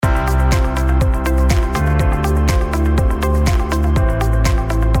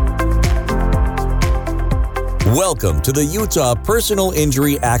Welcome to the Utah Personal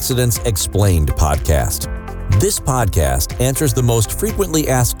Injury Accidents Explained podcast. This podcast answers the most frequently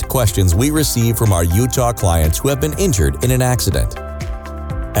asked questions we receive from our Utah clients who have been injured in an accident.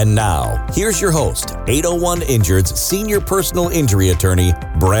 And now, here's your host, 801 Injured's Senior Personal Injury Attorney,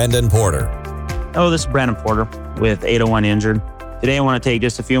 Brandon Porter. Hello, this is Brandon Porter with 801 Injured. Today I want to take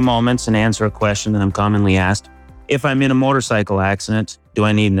just a few moments and answer a question that I'm commonly asked. If I'm in a motorcycle accident, do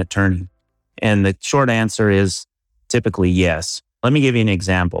I need an attorney? And the short answer is typically yes. Let me give you an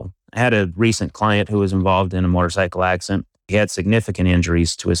example. I had a recent client who was involved in a motorcycle accident. He had significant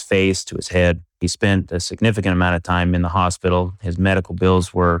injuries to his face, to his head. He spent a significant amount of time in the hospital. His medical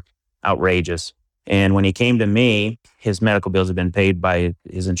bills were outrageous. And when he came to me, his medical bills had been paid by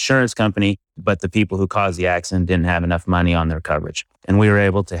his insurance company, but the people who caused the accident didn't have enough money on their coverage. And we were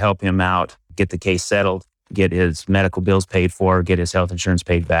able to help him out, get the case settled, get his medical bills paid for, get his health insurance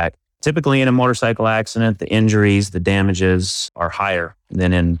paid back. Typically in a motorcycle accident, the injuries, the damages are higher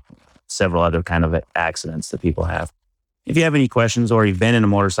than in several other kind of accidents that people have. If you have any questions or you've been in a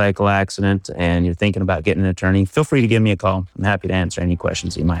motorcycle accident and you're thinking about getting an attorney, feel free to give me a call. I'm happy to answer any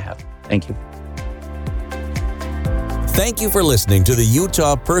questions you might have. Thank you. Thank you for listening to the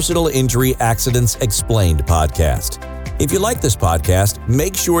Utah Personal Injury Accidents Explained podcast. If you like this podcast,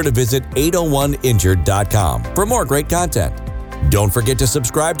 make sure to visit 801injured.com for more great content. Don't forget to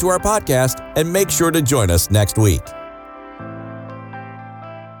subscribe to our podcast and make sure to join us next week.